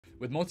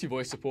With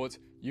multi-voice support,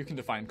 you can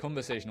define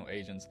conversational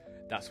agents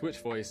that switch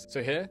voice.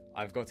 So here,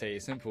 I've got a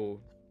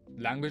simple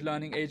language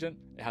learning agent.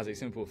 It has a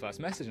simple first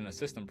message and a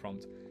system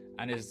prompt,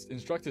 and is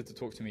instructed to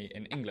talk to me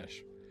in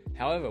English.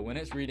 However, when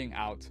it's reading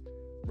out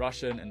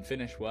Russian and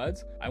Finnish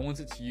words, I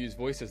want it to use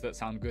voices that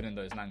sound good in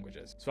those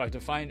languages. So I've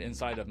defined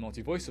inside of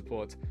multi-voice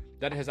support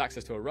that it has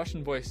access to a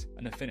Russian voice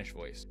and a Finnish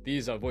voice.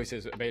 These are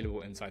voices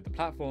available inside the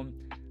platform.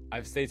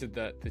 I've stated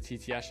that the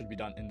TTS should be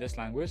done in this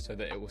language so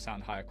that it will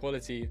sound higher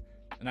quality,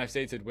 and I've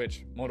stated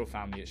which model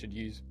family it should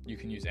use. You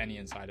can use any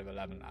inside of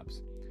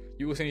ElevenLabs.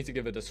 You also need to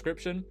give a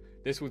description.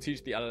 This will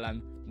teach the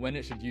LLM when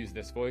it should use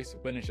this voice,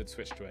 when it should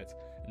switch to it,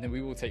 and then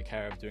we will take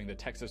care of doing the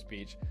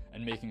text-to-speech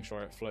and making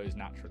sure it flows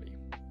naturally.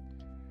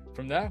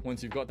 From there,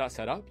 once you've got that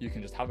set up, you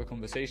can just have a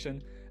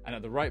conversation, and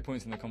at the right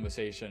points in the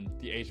conversation,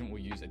 the agent will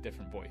use a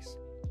different voice.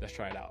 Let's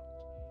try it out.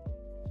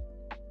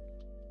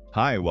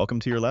 Hi, welcome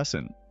to your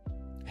lesson.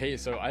 Hey,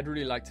 so I'd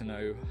really like to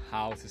know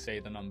how to say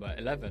the number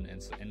 11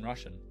 in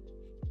Russian.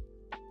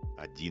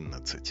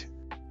 11.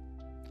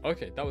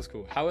 Okay, that was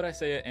cool. How would I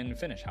say it in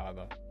Finnish,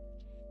 however?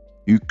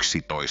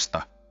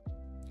 11.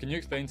 Can you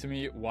explain to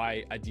me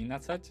why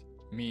 11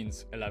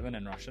 means 11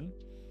 in Russian?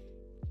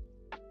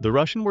 The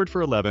Russian word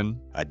for 11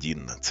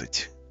 11.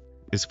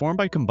 is formed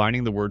by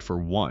combining the word for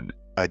 1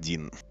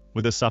 1.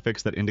 with a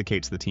suffix that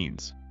indicates the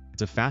teens.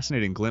 It's a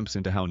fascinating glimpse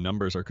into how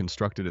numbers are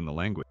constructed in the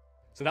language.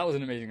 So that was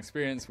an amazing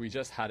experience. We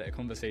just had a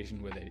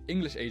conversation with an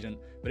English agent,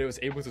 but it was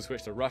able to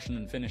switch to Russian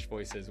and Finnish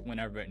voices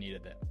whenever it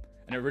needed it.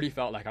 And it really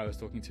felt like I was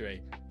talking to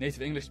a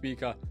native English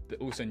speaker that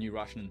also knew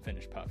Russian and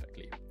Finnish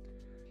perfectly.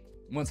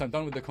 Once I'm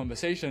done with the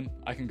conversation,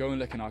 I can go and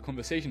look in our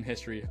conversation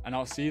history, and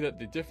I'll see that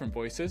the different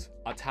voices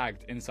are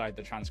tagged inside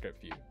the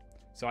transcript view.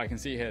 So I can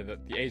see here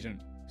that the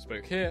agent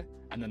spoke here,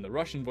 and then the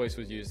Russian voice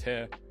was used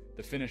here,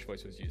 the Finnish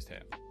voice was used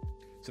here.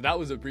 So that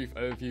was a brief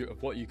overview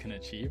of what you can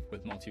achieve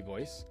with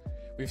multi-voice.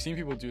 We've seen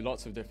people do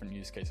lots of different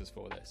use cases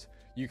for this.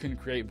 You can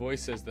create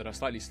voices that are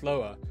slightly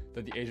slower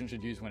that the agent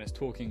should use when it's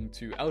talking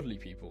to elderly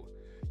people.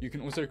 You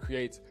can also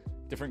create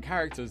different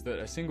characters that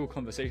a single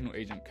conversational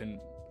agent can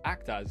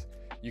act as.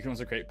 You can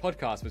also create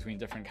podcasts between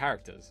different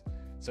characters.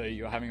 So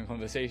you're having a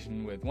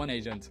conversation with one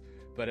agent,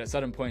 but at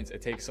certain points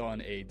it takes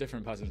on a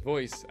different person's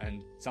voice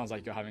and sounds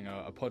like you're having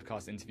a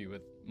podcast interview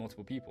with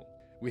multiple people.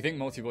 We think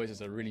multi-voice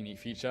is a really neat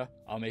feature.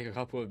 I'll make a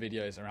couple of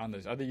videos around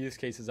those other use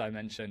cases I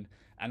mentioned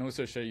and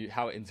also show you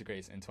how it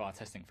integrates into our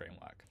testing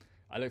framework.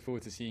 I look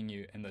forward to seeing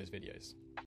you in those videos.